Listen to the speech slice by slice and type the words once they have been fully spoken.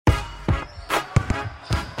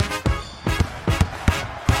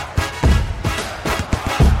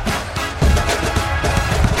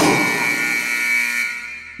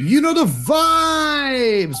You know the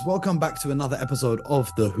vibes! Welcome back to another episode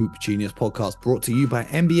of the Hoop Genius podcast brought to you by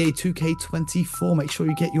NBA 2K24. Make sure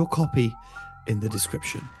you get your copy in the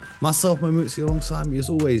description. Myself, Mamutsi, alongside me as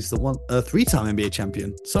always, the three-time NBA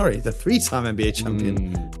champion. Sorry, the three-time NBA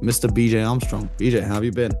champion, Mr. BJ Armstrong. BJ, how have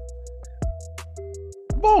you been?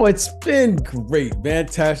 Oh, it's been great.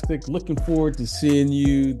 Fantastic. Looking forward to seeing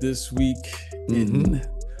you this week in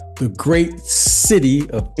the great city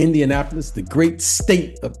of Indianapolis, the great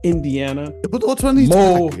state of Indiana. But what's on these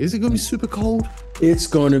back? Is it going to be super cold? It's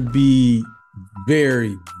going to be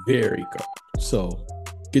very, very cold. So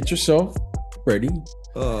get yourself ready.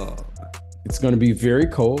 It's going to be very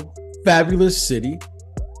cold. Fabulous city.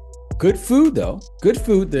 Good food, though. Good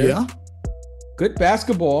food there. Yeah. Good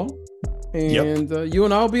basketball. And you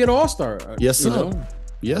and I will be at All-Star. Yes, sir.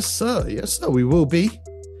 Yes, sir. Yes, sir. We will be.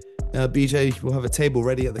 BJ will have a table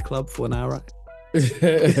ready at the club for an hour.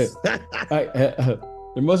 There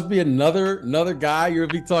must be another guy you'll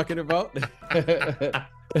be talking about. You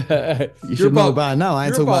should know by now. I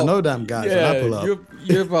ain't talking about no damn guys. Yeah, when I pull up.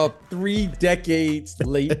 You're about 3 decades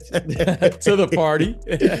late to the party.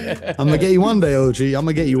 I'm gonna get you one day, OG. I'm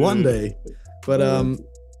gonna get you one day. But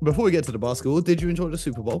before we get to the basketball, did you enjoy the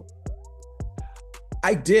Super Bowl?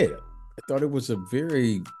 I did. I thought it was a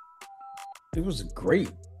great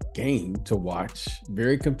game to watch.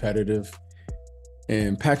 Very competitive.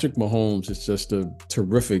 And Patrick Mahomes is just a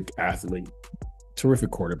terrific athlete,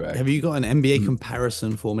 terrific quarterback. Have you got an NBA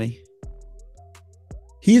comparison for me?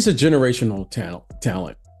 He's a generational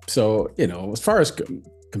talent. So, as far as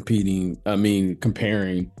comparing,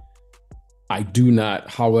 I do not.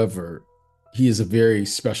 However, he is a very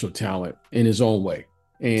special talent in his own way.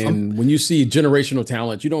 And when you see generational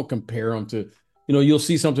talent, you don't compare him to, you'll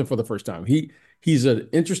see something for the first time. He's an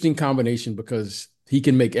interesting combination because he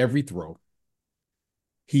can make every throw.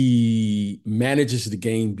 He manages the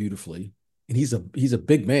game beautifully, and he's a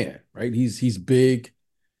big man, right? He's big,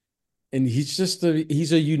 and he's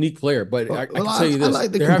a unique player. But I can tell you this: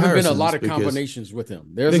 there haven't been a lot of combinations with him.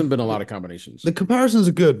 There hasn't been a lot of combinations. The comparisons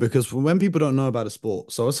are good because when people don't know about a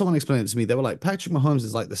sport, so as someone explained it to me, they were like, Patrick Mahomes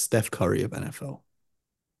is like the Steph Curry of NFL.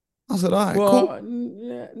 I said, all right, cool.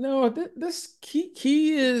 No, this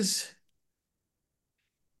he is.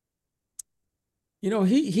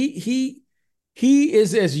 He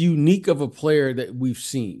is as unique of a player that we've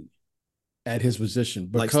seen at his position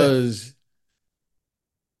because,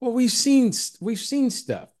 we've seen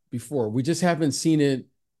stuff before. We just haven't seen it.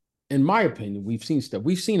 In my opinion, we've seen stuff.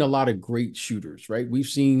 We've seen a lot of great shooters, right? We've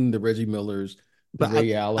seen the Reggie Millers, the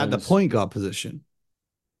Ray Allen at the point guard position.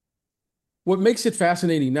 What makes it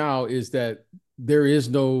fascinating now is that there is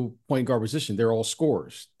no point guard position. They're all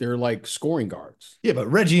scorers. They're like scoring guards. Yeah, but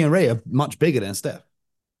Reggie and Ray are much bigger than Steph.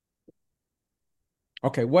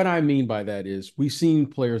 Okay, what I mean by that is we've seen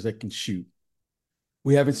players that can shoot.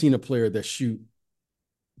 We haven't seen a player that shoot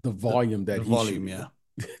the volume that he shoots.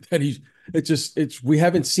 Yeah. We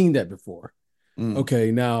haven't seen that before. Okay,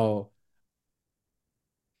 now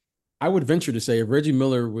I would venture to say if Reggie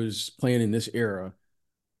Miller was playing in this era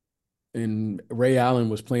and Ray Allen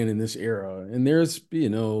was playing in this era, and there's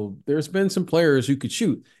been some players who could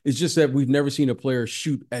shoot. It's just that we've never seen a player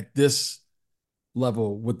shoot at this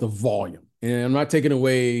level with the volume. And I'm not taking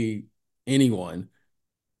away anyone,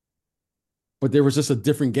 but there was just a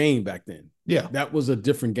different game back then. Yeah. That was a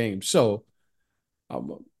different game. So,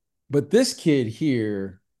 but this kid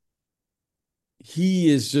here, he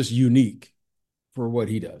is just unique for what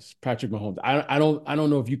he does. Patrick Mahomes. I don't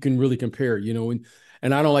know if you can really compare,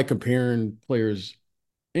 and I don't like comparing players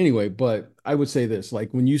anyway, but I would say this,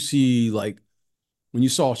 like when you saw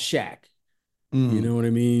Shaq, you know what I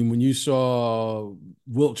mean? When you saw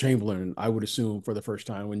Wilt Chamberlain, I would assume for the first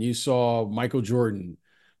time, when you saw Michael Jordan,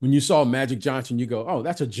 when you saw Magic Johnson, you go, oh,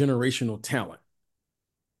 that's a generational talent.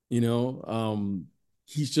 We'll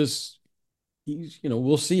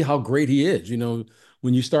see how great he is.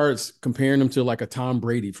 When you start comparing him to like a Tom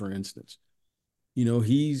Brady, for instance,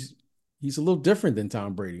 he's a little different than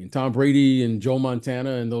Tom Brady and Joe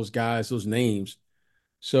Montana and those guys, those names.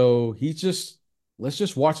 So let's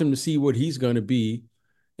just watch him to see what he's going to be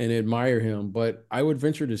and admire him. But I would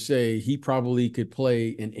venture to say he probably could play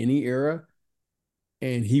in any era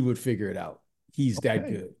and he would figure it out. He's that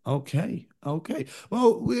good. Okay.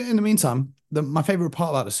 Well, in the meantime, my favorite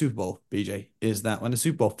part about the Super Bowl, BJ, is that when the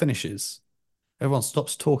Super Bowl finishes, everyone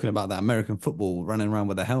stops talking about that American football running around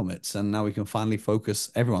with their helmets, and now we can finally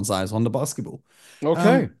focus everyone's eyes on the basketball.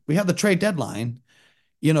 Okay. We had the trade deadline.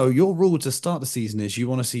 Your rule to start the season is you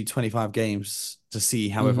want to see 25 games to see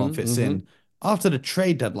how everyone fits in. After the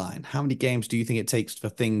trade deadline, how many games do you think it takes for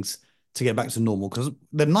things to get back to normal? Because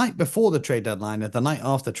the night before the trade deadline and the night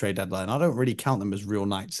after trade deadline, I don't really count them as real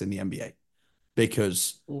nights in the NBA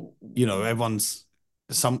because everyone's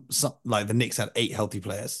some like the Knicks had 8 healthy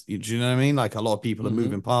players. Do you know what I mean? Like a lot of people are Mm-hmm.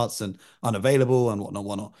 moving parts and unavailable and whatnot,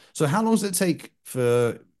 whatnot. So how long does it take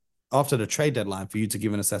for after the trade deadline for you to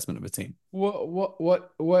give an assessment of a team?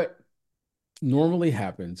 What normally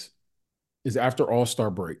happens is after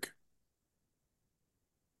All-Star break.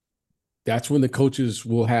 That's when the coaches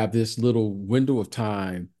will have this little window of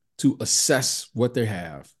time to assess what they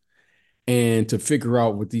have and to figure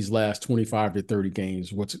out with these last 25 to 30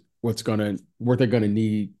 games what they're gonna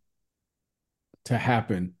need to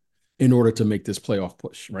happen in order to make this playoff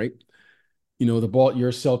push, right? Your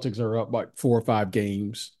Celtics are up like 4 or 5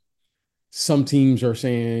 games. Some teams are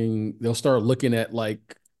saying they'll start looking at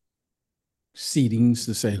like seedings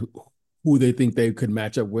to say who they think they could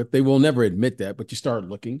match up with. They will never admit that, but you start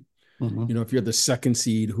looking. Mm-hmm. If you're the second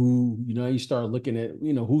seed, you start looking at,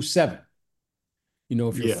 who's seven.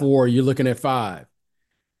 If you're Yeah. four, you're looking at five.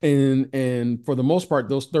 And for the most part,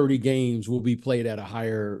 those 30 games will be played at a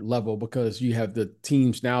higher level because you have the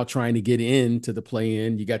teams now trying to get into the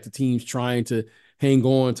play-in. You got the teams trying to hang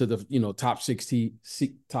on to the top six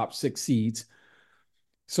seeds.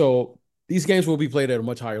 So these games will be played at a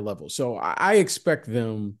much higher level. So I expect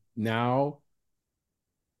them now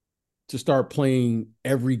to start playing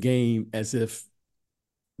every game as if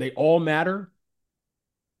they all matter,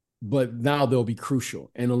 but now they'll be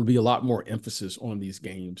crucial and it'll be a lot more emphasis on these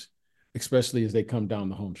games, especially as they come down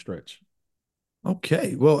the home stretch.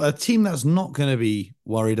 Okay. Well, a team that's not going to be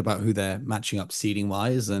worried about who they're matching up seeding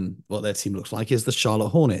wise and what their team looks like is the Charlotte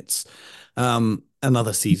Hornets.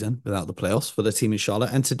 Another season without the playoffs for the team in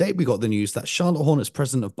Charlotte. And today we got the news that Charlotte Hornets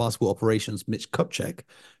president of basketball operations, Mitch Kupchak,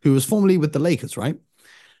 who was formerly with the Lakers, right?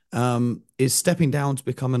 Is stepping down to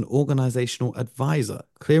become an organizational advisor,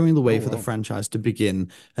 clearing the Oh, way for the wow. franchise to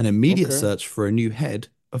begin an immediate Okay. search for a new head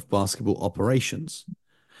of basketball operations.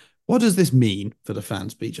 What does this mean for the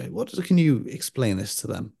fans, BJ? Can you explain this to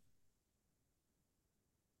them?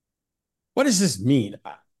 What does this mean?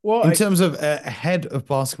 Well, In terms of a head of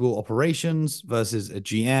basketball operations versus a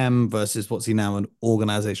GM versus what's he now, an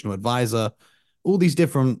organizational advisor, all these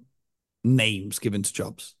different names given to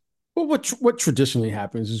jobs. what traditionally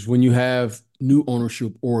happens is when you have new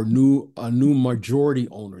ownership or a new majority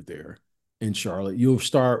owner there in Charlotte, you'll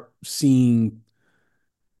start seeing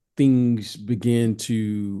things begin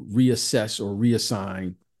to reassess or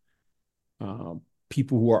reassign um,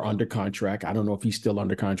 people who are under contract. I don't know if he's still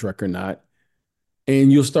under contract or not.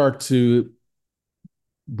 And you'll start to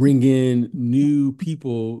bring in new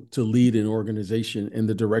people to lead an organization in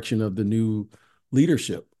the direction of the new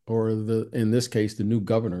leadership, or in this case, the new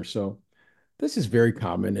governor. So this is very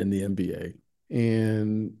common in the NBA.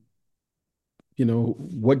 And,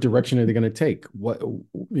 what direction are they going to take?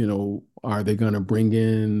 Are they going to bring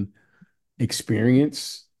in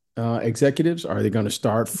experienced executives? Are they going to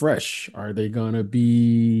start fresh? Are they going to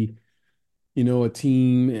be, a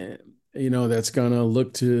team, that's going to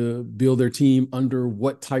look to build their team under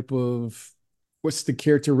what's the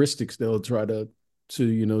characteristics they'll try to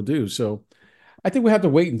do? So I think we have to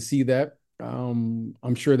wait and see that.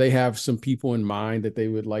 I'm sure they have some people in mind that they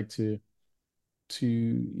would like to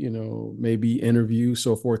maybe interview,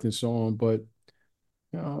 so forth and so on. But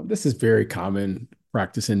this is very common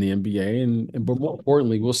practice in the NBA, and but more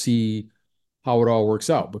importantly, we'll see how it all works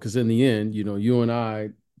out because in the end, you and I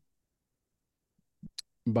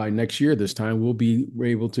by next year this time we'll be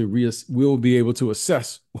able to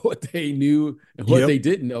assess what they knew and what they Yep.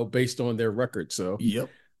 didn't know based on their record. So Yep.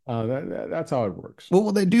 that's how it works. Well,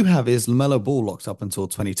 what they do have is LaMelo Ball locked up until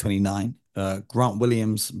 2029. Grant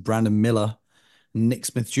Williams, Brandon Miller, Nick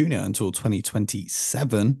Smith Jr. until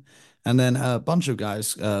 2027. And then a bunch of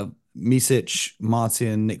guys, Misic,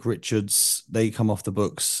 Martin, Nick Richards, they come off the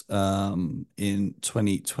books in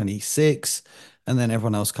 2026. And then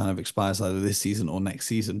everyone else kind of expires either this season or next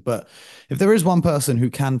season. But if there is one person who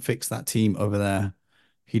can fix that team over there,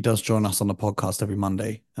 he does join us on the podcast every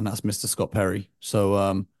Monday, and that's Mr. Scott Perry.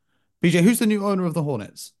 So, BJ, who's the new owner of the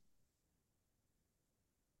Hornets?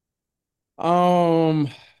 Um,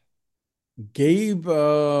 Gabe,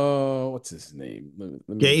 what's his name? Let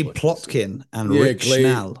me Gabe look this up. Plotkin and Yeah, Rick Glade.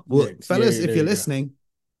 Schnall. Yeah, Well, fellas, yeah, if there you're you go. listening,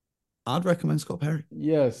 I'd recommend Scott Perry.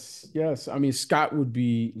 Yes, yes. I mean,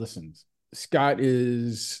 listen, Scott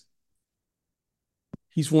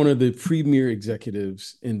he's one of the premier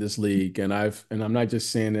executives in this league. And I'm not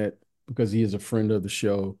just saying that because he is a friend of the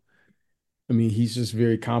show. I mean, he's just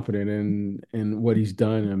very confident in what he's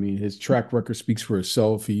done. I mean, his track record speaks for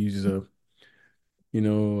itself. You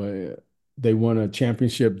know, they won a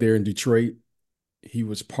championship there in Detroit. He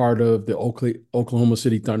was part of the Oklahoma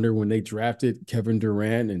City Thunder when they drafted Kevin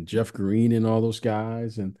Durant and Jeff Green and all those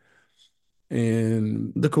guys, and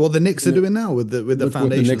Look at what the Knicks are you know, doing now with the look what the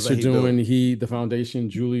foundations Knicks that are he built. doing. The foundation,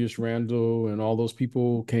 Julius Randle, and all those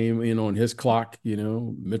people came in on his clock.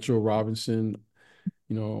 Mitchell Robinson,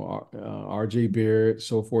 R.J. Barrett,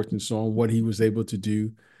 so forth and so on. What he was able to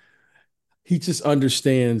do, he just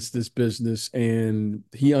understands this business and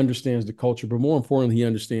he understands the culture, but more importantly, he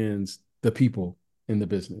understands the people in the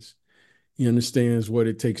business. He understands what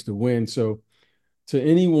it takes to win. So, to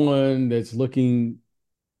anyone that's looking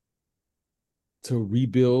to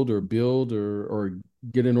rebuild or build or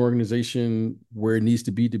get an organization where it needs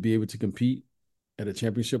to be able to compete at a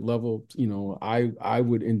championship level, I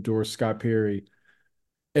would endorse Scott Perry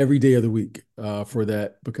every day of the week for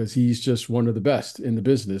that because he's just one of the best in the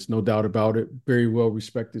business, no doubt about it. Very well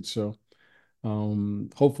respected. So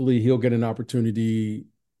hopefully he'll get an opportunity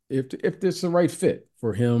if it's the right fit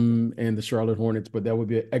for him and the Charlotte Hornets. But that would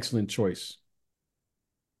be an excellent choice.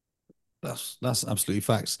 That's absolutely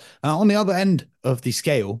facts. On the other end of the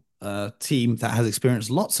scale, a team that has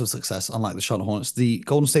experienced lots of success, unlike the Charlotte Hornets, the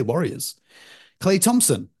Golden State Warriors. Klay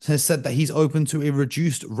Thompson has said that he's open to a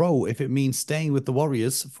reduced role if it means staying with the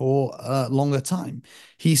Warriors for a longer time.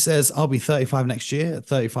 He says, I'll be 35 next year,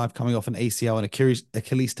 35 coming off an ACL and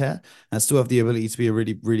Achilles tear, and still have the ability to be a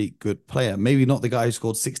really, really good player. Maybe not the guy who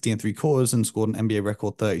scored 60 and three quarters and scored an NBA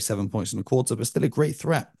record 37 points in a quarter, but still a great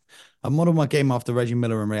threat. I modeled my game after Reggie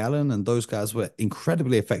Miller and Ray Allen, and those guys were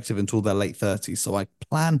incredibly effective until their late 30s. So I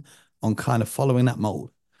plan on kind of following that mold.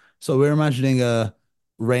 So we're imagining a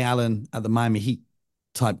Ray Allen at the Miami Heat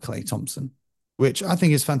type Klay Thompson, which I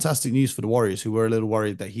think is fantastic news for the Warriors, who were a little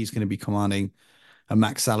worried that he's going to be commanding a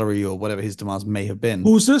max salary or whatever his demands may have been.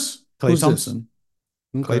 Who's this? Klay Who's this? Thompson.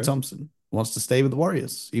 Klay Okay. Thompson wants to stay with the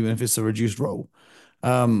Warriors, even if it's a reduced role.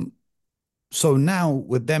 Um, so now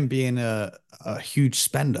with them being a huge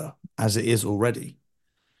spender as it is already,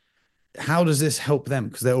 how does this help them?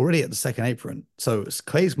 Because they're already at the second apron. So it's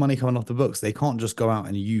Clay's money coming off the books. They can't just go out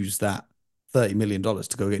and use that $30 million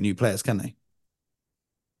to go get new players, can they?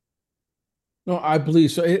 No, I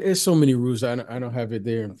believe so. It's so many rules. I don't have it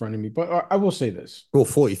there in front of me, but I will say this. Or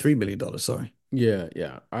 $43 million, sorry. Yeah,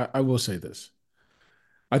 yeah. I will say this.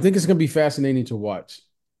 I think it's going to be fascinating to watch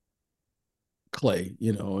Clay,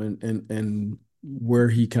 and where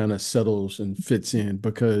he kind of settles and fits in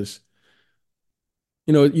because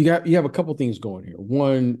you have a couple things going here.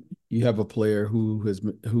 One, you have a player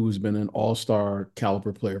who's been an all-star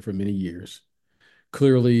caliber player for many years.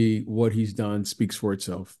 Clearly, what he's done speaks for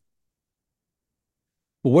itself.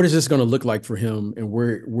 But what is this going to look like for him, and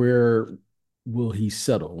where will he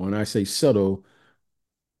settle? When I say settle,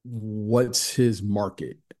 what's his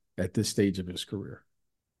market at this stage of his career?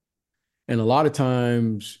 And a lot of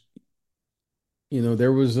times,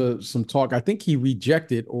 there was some talk. I think he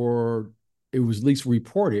rejected, or it was at least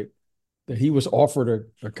reported that he was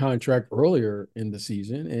offered a contract earlier in the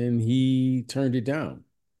season, and he turned it down.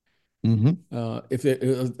 Mm-hmm.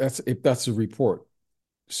 If that's a report,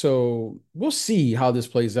 so we'll see how this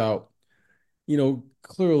plays out.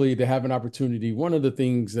 Clearly to have an opportunity. One of the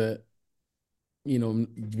things that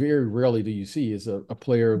very rarely do you see is a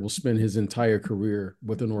player will spend his entire career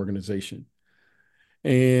with an organization.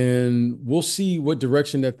 And we'll see what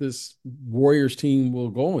direction that this Warriors team will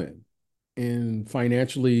go in. And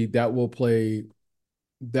financially, that will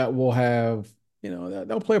have,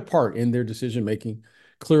 that'll play a part in their decision making.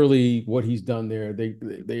 Clearly, what he's done there,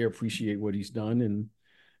 they appreciate what he's done and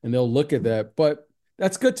they'll look at that. But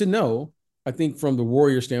that's good to know, I think, from the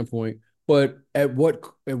Warrior standpoint, but at what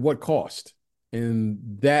cost? And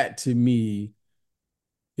that to me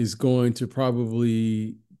is going to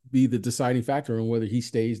probably be the deciding factor on whether he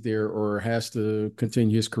stays there or has to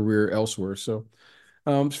continue his career elsewhere. So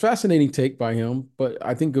it's fascinating take by him, but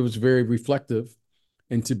I think it was very reflective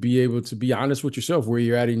and to be able to be honest with yourself where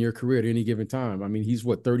you're at in your career at any given time. I mean, he's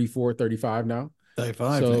what, 34, 35 now?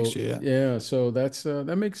 35 So next year. yeah, so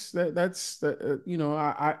that makes that's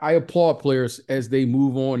I applaud players as they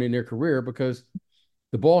move on in their career because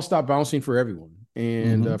the ball stopped bouncing for everyone.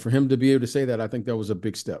 And Mm-hmm. for him to be able to say that, I think that was a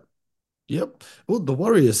big step. Yep. Well, the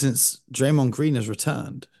Warriors, since Draymond Green has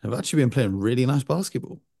returned, have actually been playing really nice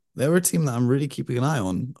basketball. They're a team that I'm really keeping an eye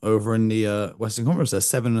on over in the Western Conference. They're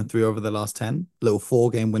 7-3 over the last 10, little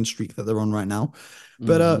 4-game win streak that they're on right now.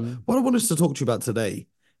 But Mm-hmm. what I wanted to talk to you about today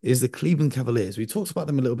is the Cleveland Cavaliers. We talked about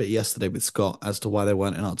them a little bit yesterday with Scott as to why they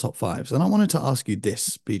weren't in our top fives. And I wanted to ask you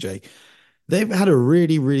this, BJ. They've had a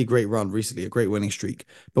really, really great run recently, a great winning streak.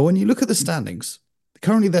 But when you look at the standings,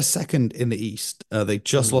 currently they're second in the East. They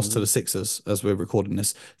just lost to Mm-hmm. the Sixers as we're recording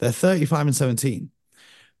this. They're 35 and 17.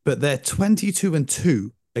 but they're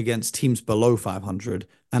 22-2 against teams below 500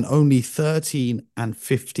 and only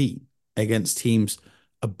 13-15 against teams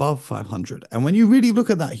above 500. And when you really look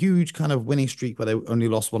at that huge kind of winning streak where they only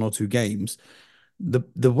lost one or two games,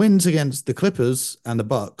 the wins against the Clippers and the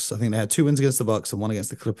Bucks, I think they had two wins against the Bucks and one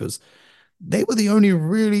against the Clippers. They were the only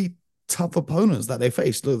really tough opponents that they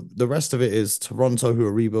faced. The rest of it is Toronto, who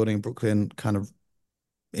are rebuilding, Brooklyn kind of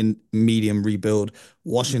in medium rebuild,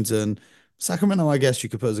 Washington, Sacramento, I guess you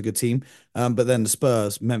could put as a good team. But then the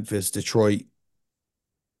Spurs, Memphis, Detroit,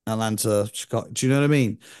 Atlanta, Chicago. Do you know what I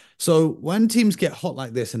mean? So when teams get hot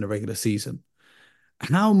like this in the regular season,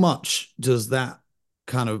 how much does that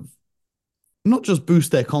kind of not just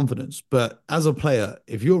boost their confidence, but as a player,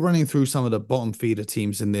 if you're running through some of the bottom feeder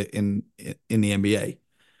teams in the NBA,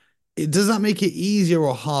 does that make it easier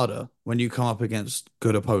or harder when you come up against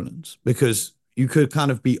good opponents? Because you could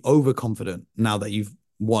kind of be overconfident now that you've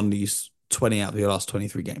won these 20 out of your last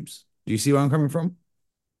 23 games. Do you see where I'm coming from?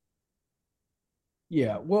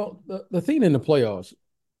 Yeah, well, the thing in the playoffs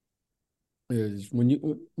is when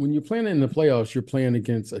you're playing in the playoffs, you're playing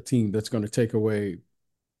against a team that's going to take away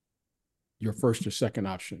your first or second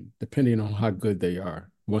option, depending on how good they are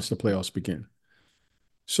once the playoffs begin.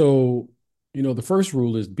 So, the first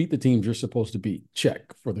rule is beat the teams you're supposed to beat.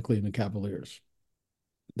 Check for the Cleveland Cavaliers.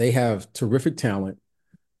 They have terrific talent.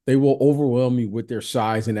 They will overwhelm you with their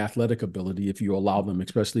size and athletic ability if you allow them,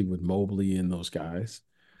 especially with Mobley and those guys.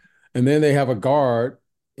 And then they have a guard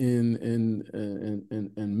in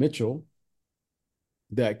Mitchell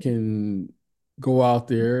that can go out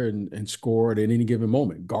there and score at any given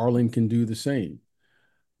moment. Garland can do the same.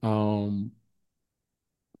 Um,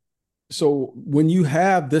 so when you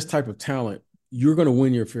have this type of talent, you're going to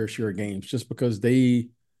win your fair share of games just because those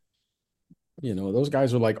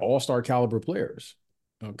guys are like all-star caliber players.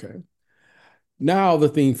 Okay. Now the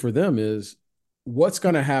thing for them is what's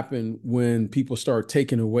going to happen when people start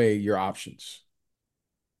taking away your options?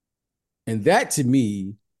 And that to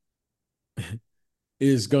me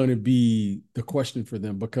is going to be the question for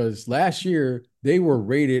them because last year they were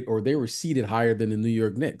rated or they were seated higher than the New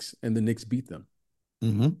York Knicks and the Knicks beat them.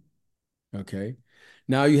 Mm-hmm. Okay.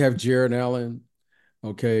 Now you have Jared Allen.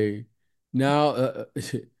 Okay. Now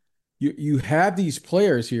you have these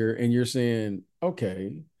players here and you're saying,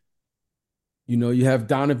 okay, you have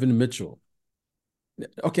Donovan Mitchell.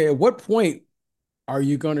 Okay. At what point are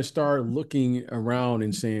you going to start looking around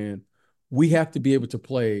and saying, we have to be able to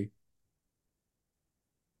play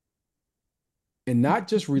and not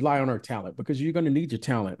just rely on our talent because you're going to need your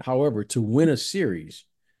talent. However, to win a series,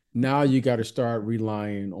 now you got to start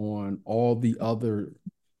relying on all the other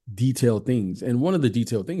detailed things. And one of the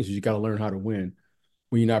detailed things is you got to learn how to win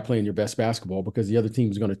when you're not playing your best basketball because the other team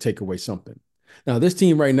is going to take away something. Now, this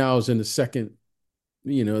team right now is in the second,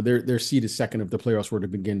 they're seeded second if the playoffs were to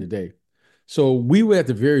begin today. So we would at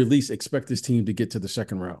the very least expect this team to get to the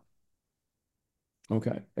second round.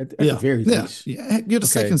 Okay. At the Yeah. very Yeah. least. Yeah. You're the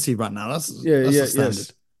Okay. second seed right now. That's Yeah, that's yeah, the standard.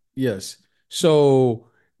 yes. Yes. So,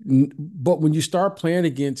 but when you start playing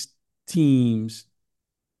against teams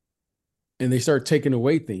and they start taking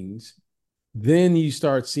away things, then you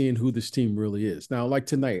start seeing who this team really is. Now, like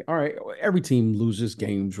tonight, all right, every team loses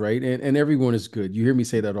games, right? And everyone is good. You hear me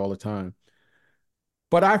say that all the time.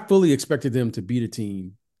 But I fully expected them to beat a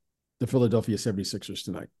team, the Philadelphia 76ers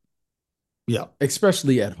tonight, Yeah.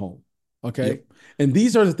 especially at home. Okay. Yep. And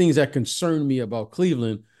these are the things that concern me about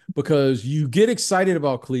Cleveland because you get excited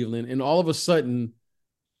about Cleveland and all of a sudden,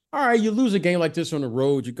 all right, you lose a game like this on the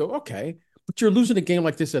road, you go, okay, but you're losing a game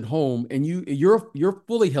like this at home and you're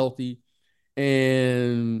fully healthy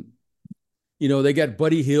and they got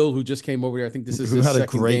Buddy Hill who just came over there. I think this is Who his had a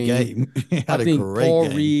second great game. game. He I had a think great Paul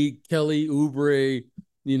game. Reed, Kelly Oubre,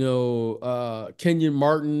 Kenyon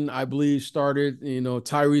Martin, I believe, started,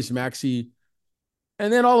 Tyrese Maxey.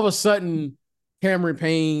 And then all of a sudden, Cameron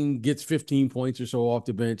Payne gets 15 points or so off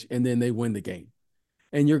the bench, and then they win the game.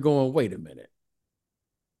 And you're going, wait a minute.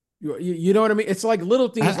 You know what I mean? It's like little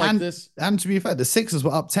things And, like and this. and to be fair, the Sixers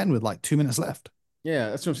were up 10 with like 2 minutes left. Yeah,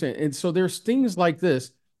 that's what I'm saying. And so there's things like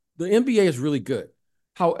this. The NBA is really good.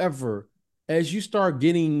 However, as you start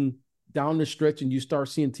getting down the stretch and you start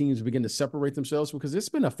seeing teams begin to separate themselves, because it's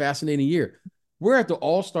been a fascinating year. We're at the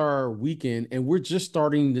All-Star weekend and we're just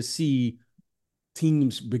starting to see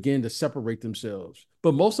teams begin to separate themselves.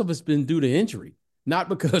 But most of it's been due to injury, not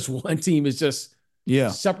because one team is just Yeah.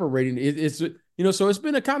 separating. So it's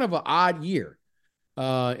been a kind of an odd year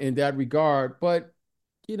in that regard. But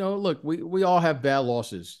look, we all have bad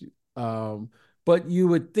losses. But you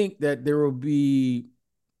would think that there will be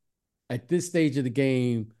at this stage of the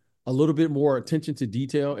game a little bit more attention to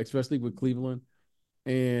detail, especially with Cleveland.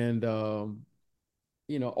 And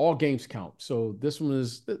all games count. So this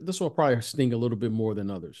will probably sting a little bit more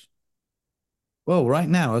than others. Well, right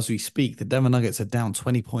now, as we speak, the Denver Nuggets are down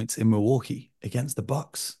 20 points in Milwaukee against the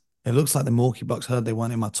Bucks. It looks like the Milwaukee Bucks heard they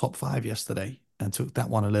weren't in my top five yesterday and took that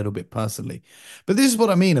one a little bit personally. But this is what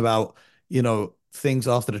I mean about, things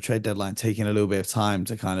after the trade deadline taking a little bit of time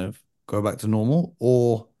to kind of go back to normal.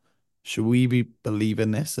 Or should we be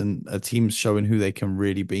believing this and a team's showing who they can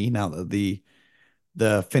really be now that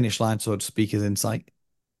the finish line, so to speak, is in sight?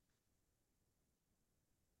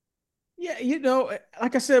 Yeah,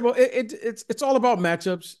 like I said, well, it's all about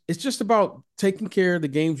matchups. It's just about taking care of the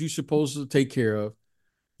games you're supposed to take care of.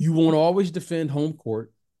 You won't always defend home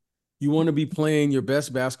court. You want to be playing your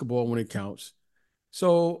best basketball when it counts.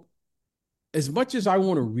 So, as much as I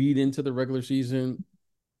want to read into the regular season,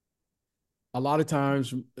 a lot of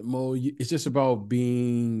times, Mo, it's just about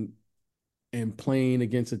being and playing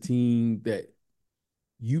against a team that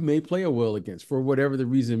you may play a well against for whatever the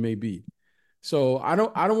reason may be. So I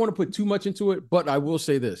don't want to put too much into it, but I will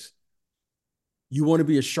say this. You want to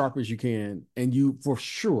be as sharp as you can, and you for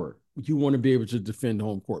sure you want to be able to defend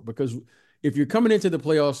home court, because if you're coming into the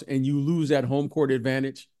playoffs and you lose that home court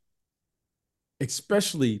advantage,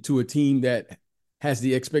 especially to a team that has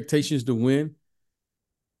the expectations to win,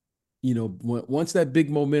 once that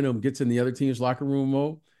big momentum gets in the other team's locker room,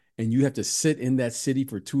 Mo, and you have to sit in that city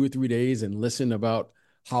for 2 or 3 days and listen about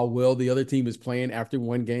how well the other team is playing after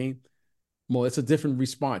one game, well, it's a different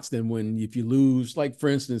response than when if you lose, like for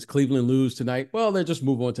instance, Cleveland lose tonight. Well, they just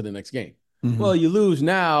move on to the next game. Mhm. Well, you lose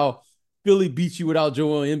now. Philly beats you without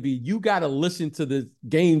Joel Embiid. You got to listen to the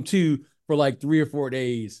game two for like 3 or 4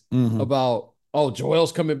 days Mhm. about, oh,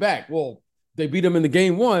 Joel's coming back. Well, they beat him in the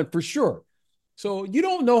game one for sure. So you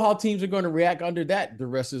don't know how teams are going to react under that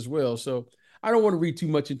duress as well. So I don't want to read too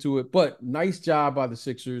much into it, but nice job by the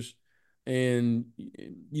Sixers. And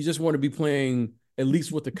you just want to be playing at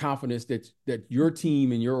least with the confidence that your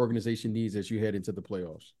team and your organization needs as you head into the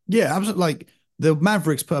playoffs. Yeah, absolutely. Like the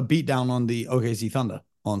Mavericks put a beat down on the OKC Thunder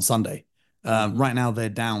on Sunday. Mm-hmm. Right now they're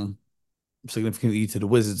down significantly to the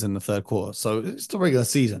Wizards in the third quarter. So it's the regular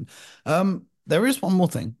season. There is one more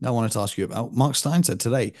thing I wanted to ask you about. Mark Stein said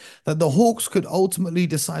today that the Hawks could ultimately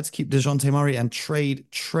decide to keep DeJounte Murray and trade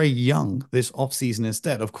Trae Young this offseason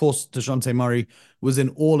instead. Of course, DeJounte Murray was in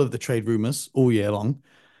all of the trade rumors all year long.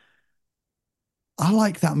 I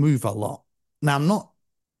like that move a lot. Now, I'm not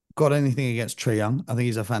got anything against Trae Young. I think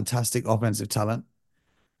he's a fantastic offensive talent.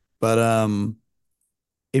 But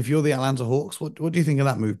if you're the Atlanta Hawks, what do you think of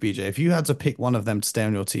that move, BJ? If you had to pick one of them to stay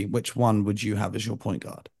on your team, which one would you have as your point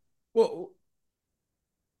guard? Well,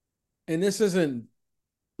 and this isn't,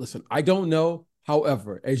 listen, I don't know.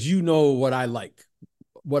 However, as you know what I like,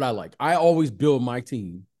 I always build my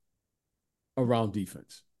team around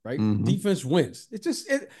defense, right? Hmm. Defense wins.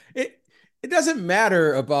 It doesn't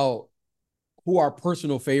matter about who our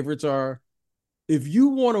personal favorites are. If you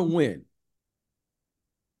want to win,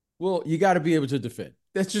 well, you got to be able to defend.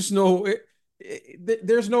 That's just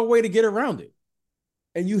there's no way to get around it.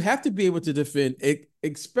 And you have to be able to defend,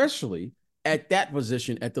 especially at that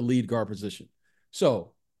position, at the lead guard position.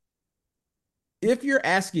 So if you're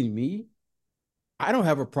asking me, I don't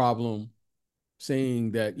have a problem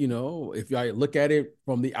saying that, if I look at it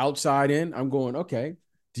from the outside in, I'm going, okay,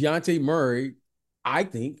 Deontay Murray, I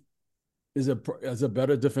think, is a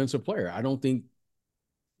better defensive player. I don't think,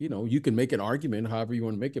 you can make an argument however you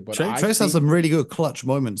want to make it, but I Trace has think, some really good clutch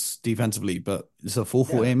moments defensively, but it's a full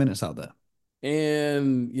yeah, 48 minutes out there.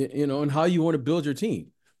 and and how you want to build your team.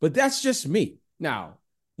 But that's just me. Now,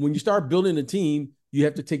 when you start building a team, you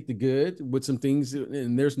have to take the good with some things,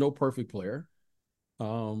 and there's no perfect player.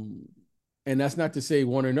 Um, and that's not to say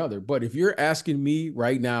one or another, but if you're asking me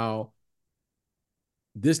right now,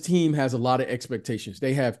 this team has a lot of expectations.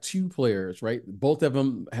 They have two players, right? Both of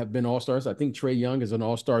them have been all-stars. I think Trae Young is an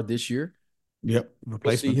all-star this year. Yep. We'll see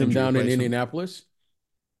Replacement, him injury down in replacement. Indianapolis.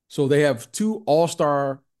 So they have two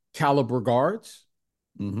all-star caliber guards.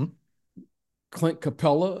 Hmm. Clint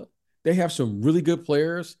Capella. They have some really good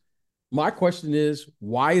players. My question is,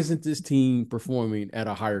 why isn't this team performing at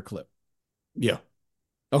a higher clip? Yeah.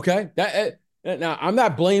 Okay. Now I'm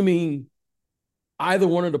not blaming either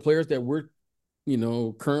one of the players that we're,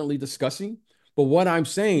 currently discussing. But what I'm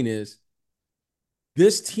saying is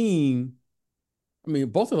this team, I mean,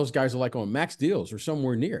 both of those guys are like on max deals or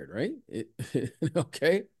somewhere near it, right?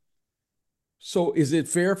 Okay. So is it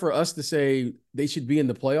fair for us to say they should be in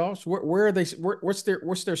the playoffs? Where are they? What's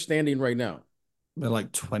their standing right now? They're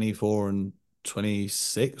like 24 and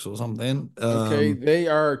 26 or something. Okay, they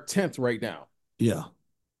are 10th right now. Yeah.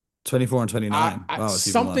 24 and 29. Wow, it's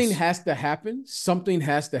even Something worse. has to happen. Something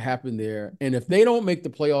has to happen there. And if they don't make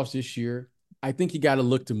the playoffs this year, I think you got to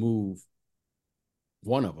look to move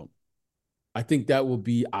one of them. I think that will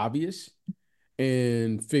be obvious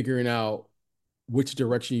in figuring out which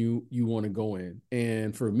direction you want to go in.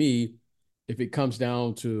 And for me, if it comes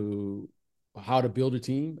down to how to build a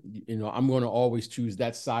team, I'm going to always choose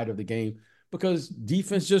that side of the game because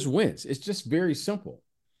defense just wins. It's just very simple.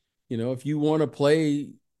 If you want to play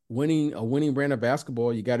a winning brand of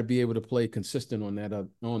basketball, you got to be able to play consistent on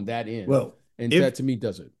that end. Well, and that to me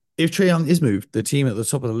does it. If Trae Young is moved, the team at the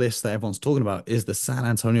top of the list that everyone's talking about is the San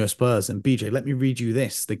Antonio Spurs. And BJ, let me read you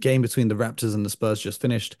this. The game between the Raptors and the Spurs just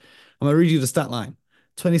finished. I'm going to read you the stat line.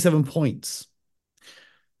 27 points,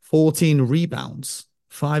 14 rebounds,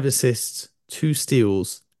 5 assists, 2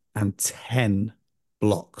 steals, and 10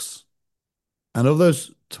 blocks. And of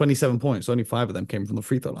those 27 points, only 5 of them came from the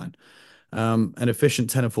free throw line. An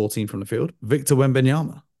efficient 10 of 14 from the field. Victor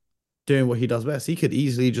Wembanyama doing what he does best. He could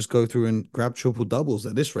easily just go through and grab triple doubles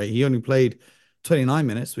at this rate. He only played 29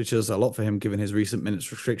 minutes, which is a lot for him given his recent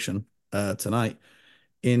minutes restriction tonight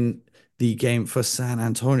in the game for San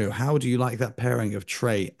Antonio. How do you like that pairing of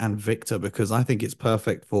Trae and Victor? Because I think it's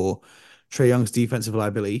perfect for Trae Young's defensive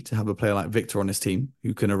liability to have a player like Victor on his team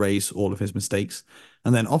who can erase all of his mistakes.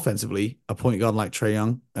 And then offensively, a point guard like Trae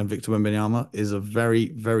Young and Victor Wembanyama is a very,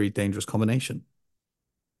 very dangerous combination.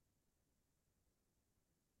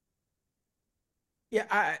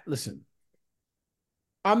 Yeah, listen,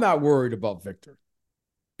 I'm not worried about Victor,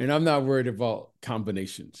 and I'm not worried about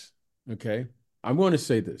combinations. Okay. I'm going to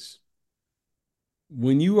say this.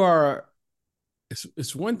 When you are,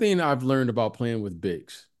 it's one thing I've learned about playing with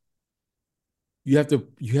bigs. You have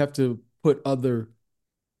to put other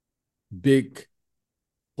big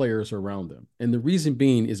players around them. And the reason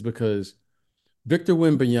being is because Victor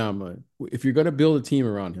Wembanyama, if you're going to build a team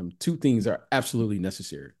around him, 2 things are absolutely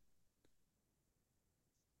necessary.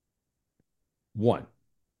 1,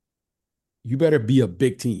 you better be a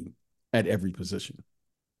big team at every position.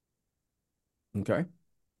 Okay?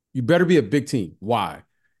 You better be a big team. Why?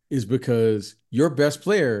 Is because your best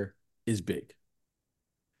player is big.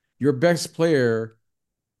 Your best player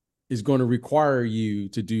is going to require you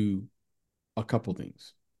to do a couple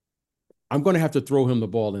things. I'm going to have to throw him the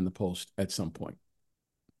ball in the post at some point.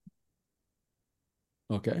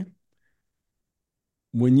 Okay?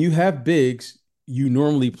 When you have bigs, you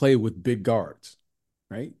normally play with big guards,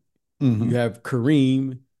 right? Mm-hmm. You have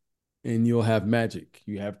Kareem and you'll have Magic.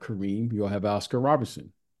 You have Kareem, you'll have Oscar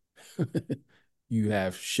Robertson. You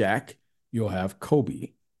have Shaq, you'll have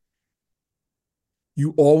Kobe.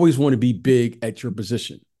 You always want to be big at your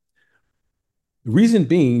position. The reason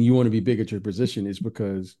being you want to be big at your position is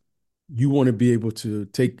because you want to be able to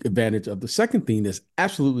take advantage of the second thing that's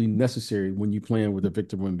absolutely necessary when you're playing with a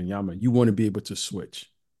Victor Wembanyama. You want to be able to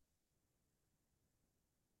switch.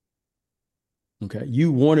 Okay.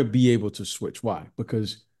 You want to be able to switch. Why?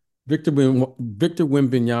 Because Victor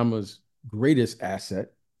Wembanyama's greatest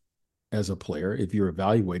asset as a player, if you're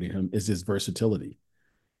evaluating him, is his versatility.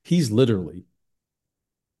 He's literally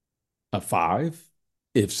a 5,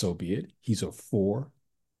 if so be it. He's a 4.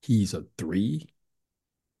 He's a 3.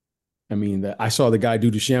 I mean, I saw the guy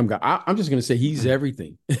do the sham guy. I'm just going to say he's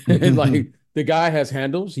everything. Like the guy has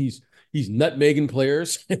handles. He's nutmegging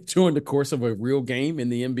players during the course of a real game in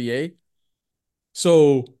the NBA.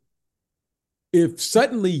 So if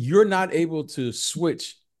suddenly you're not able to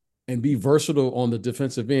switch and be versatile on the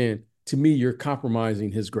defensive end, to me, you're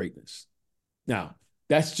compromising his greatness. Now,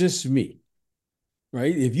 that's just me,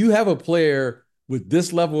 right? If you have a player with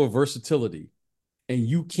this level of versatility and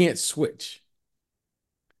you can't switch,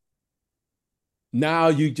 now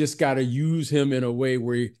you just got to use him in a way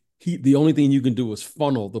where the only thing you can do is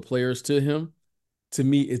funnel the players to him. To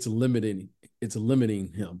me, it's limiting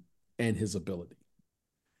him and his ability.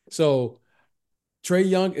 So Trae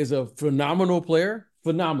Young is a phenomenal player,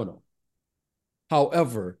 phenomenal.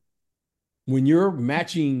 However, when you're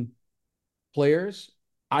matching players,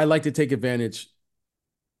 I like to take advantage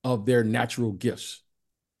of their natural gifts.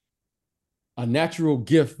 A natural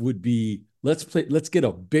gift would be let's get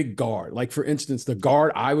a big guard. Like for instance, the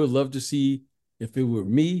guard I would love to see if it were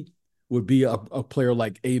me would be a player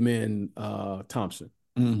like Amen Thompson.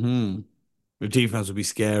 Mm-hmm. The defense would be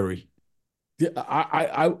scary.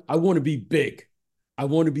 I want to be big. I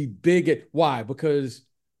want to be big at why? Because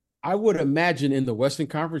I would imagine in the Western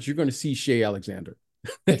Conference, you're going to see Shea Alexander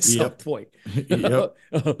at some point. Yep.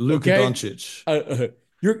 Luka Doncic.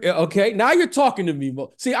 You're okay. Now you're talking to me.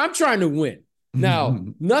 See, I'm trying to win. Now,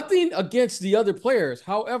 nothing against the other players.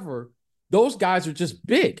 However, those guys are just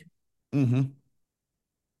big. Mm-hmm.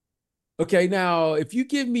 Okay, now if you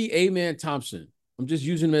give me Amen Thompson, I'm just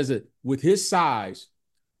using him with his size,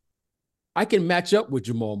 I can match up with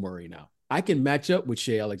Jamal Murray now. I can match up with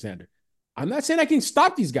Shea Alexander. I'm not saying I can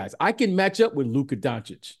stop these guys. I can match up with Luka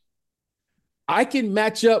Doncic. I can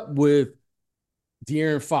match up with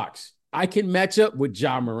De'Aaron Fox. I can match up with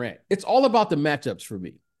Ja Morant. It's all about the matchups for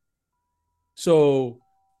me. So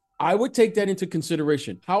I would take that into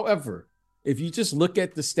consideration. However, if you just look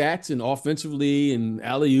at the stats and offensively and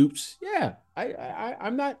alley-oops, yeah,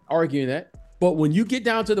 I'm not arguing that. But when you get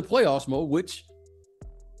down to the playoffs, Mo, which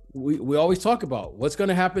we always talk about, what's going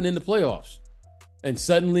to happen in the playoffs? And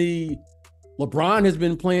suddenly LeBron has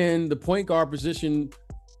been playing the point guard position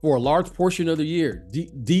for a large portion of the year.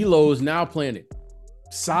 D'Lo is now playing it.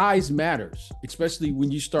 Size matters, especially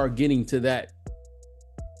when you start getting to that,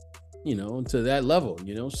 to that level.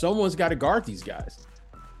 Someone's got to guard these guys.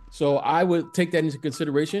 So I would take that into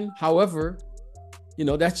consideration. However,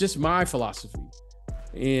 that's just my philosophy.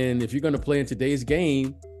 And if you're going to play in today's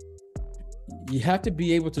game, you have to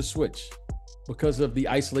be able to switch because of the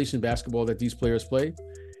isolation basketball that these players play.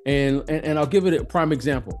 And I'll give it a prime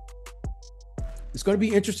example. It's going to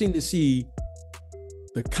be interesting to see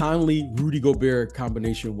the Conley-Rudy Gobert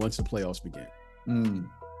combination once the playoffs begin.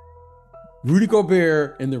 Rudy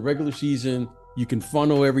Gobert in the regular season, you can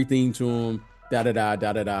funnel everything to him,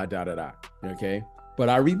 da-da-da. Okay? But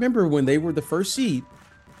I remember when they were the first seed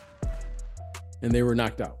and they were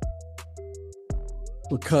knocked out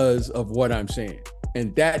because of what I'm saying.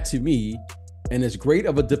 And that to me, and as great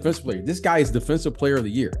of a defensive player, this guy is defensive player of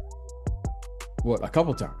the year. A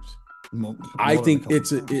couple times. I think that's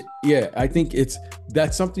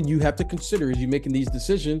something you have to consider as you're making these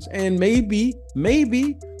decisions. And maybe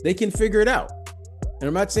they can figure it out. And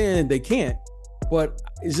I'm not saying they can't, but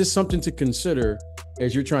it's just something to consider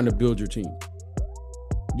as you're trying to build your team.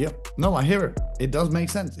 Yep. No, I hear it. It does make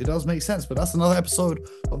sense. But that's another episode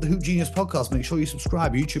of the Hoop Genius podcast. Make sure you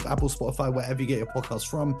subscribe. YouTube, Apple, Spotify, wherever you get your podcasts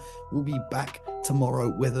from. We'll be back tomorrow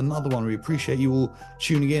with another one. We appreciate you all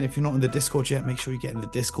tuning in. If you're not in the Discord yet, make sure you get in the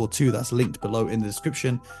Discord too. That's linked below in the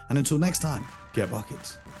description. And until next time, get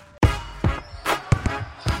buckets.